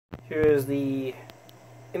Here is the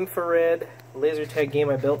infrared laser tag game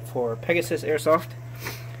I built for Pegasus Airsoft.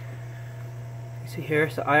 You see here,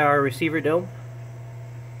 it's the IR receiver dome.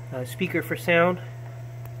 Speaker for sound.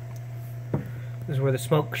 This is where the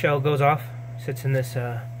smoke shell goes off. Sits in this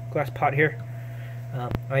glass pot here.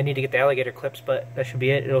 I need to get the alligator clips, but that should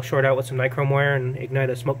be it. It'll short out with some nichrome wire and ignite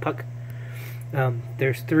a smoke puck.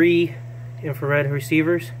 There's 3 infrared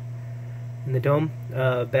receivers in the dome.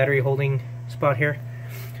 Battery holding spot here.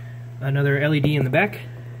 Another LED in the back,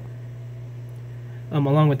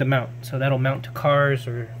 along with the mount. So that'll mount to cars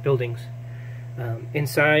or buildings.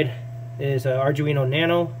 Inside is an Arduino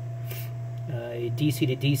Nano, a DC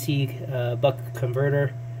to DC buck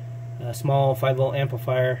converter, a small 5-volt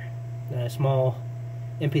amplifier, and a small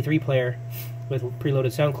MP3 player with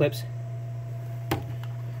preloaded sound clips.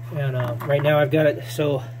 And right now I've got it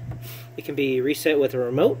so it can be reset with a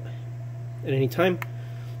remote at any time.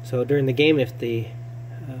 So during the game, if the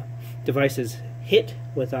device is hit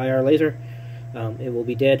with IR laser, it will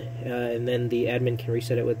be dead, and then the admin can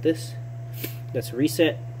reset it with this. That's a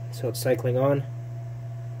reset, so it's cycling on.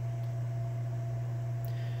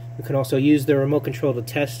 You can also use the remote control to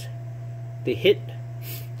test the hit.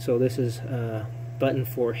 So this is a button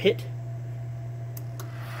for hit.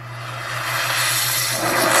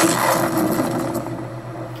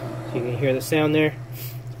 So you can hear the sound there.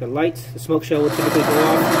 It's got lights. The smoke shell will typically go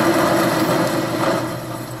off.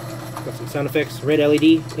 Got some sound effects. Red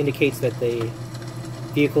LED indicates that the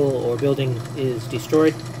vehicle or building is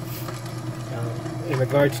destroyed. In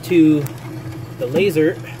regards to the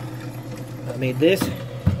laser, I made this.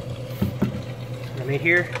 I made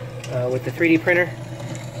here with the 3D printer.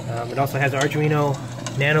 It also has Arduino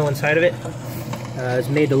Nano inside of it. It's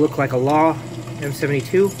made to look like a Law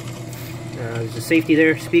M72. There's a safety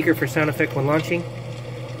there, speaker for sound effect when launching,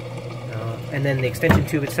 and then the extension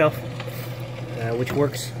tube itself, which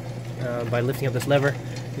works by lifting up this lever.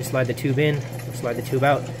 You slide the tube in, slide the tube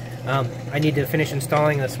out. I need to finish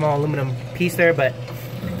installing a small aluminum piece there, but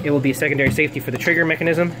it will be a secondary safety for the trigger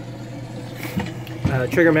mechanism.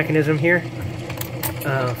 Trigger mechanism here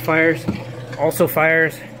also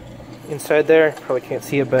fires inside there. Probably can't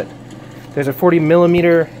see it, but there's a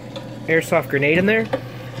 40mm airsoft grenade in there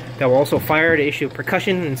that will also fire to issue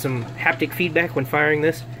percussion and some haptic feedback when firing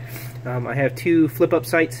this. I have 2 flip-up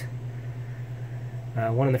sights,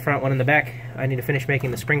 one in the front, one in the back. I need to finish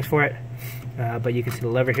making the springs for it, but you can see the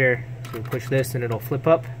lever here. So you push this and it'll flip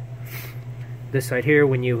up. This side here,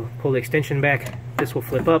 when you pull the extension back, this will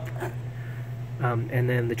flip up, and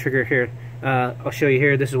then the trigger here. I'll show you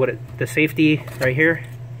here. This is what the safety right here.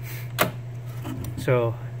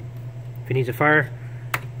 So if it needs a fire,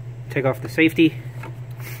 take off the safety.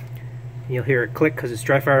 You'll hear it click because it's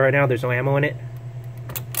dry fire right now. There's no ammo in it.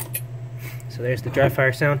 So there's the dry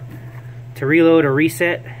fire sound. To reload or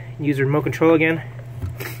reset, use the remote control again.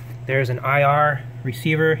 There's an IR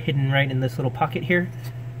receiver hidden right in this little pocket here.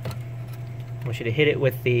 I want you to hit it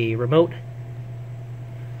with the remote.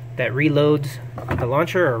 That reloads the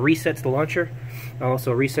launcher or resets the launcher. I'll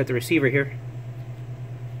also reset the receiver here.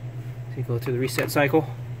 So you go through the reset cycle.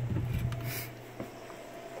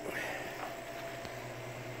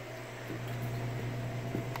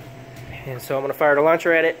 And so I'm going to fire the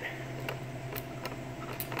launcher at it.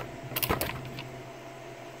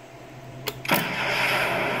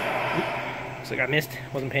 Looks like I missed.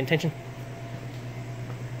 Wasn't paying attention.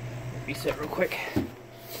 Reset real quick.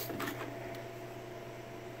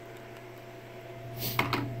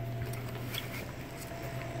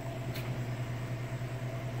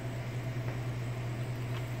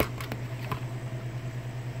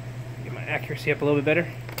 Get my accuracy up a little bit better.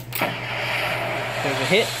 There's a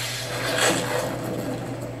hit.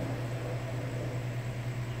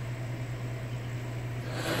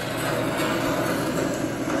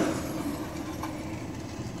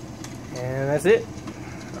 And that's it.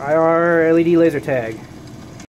 IR LED laser tag.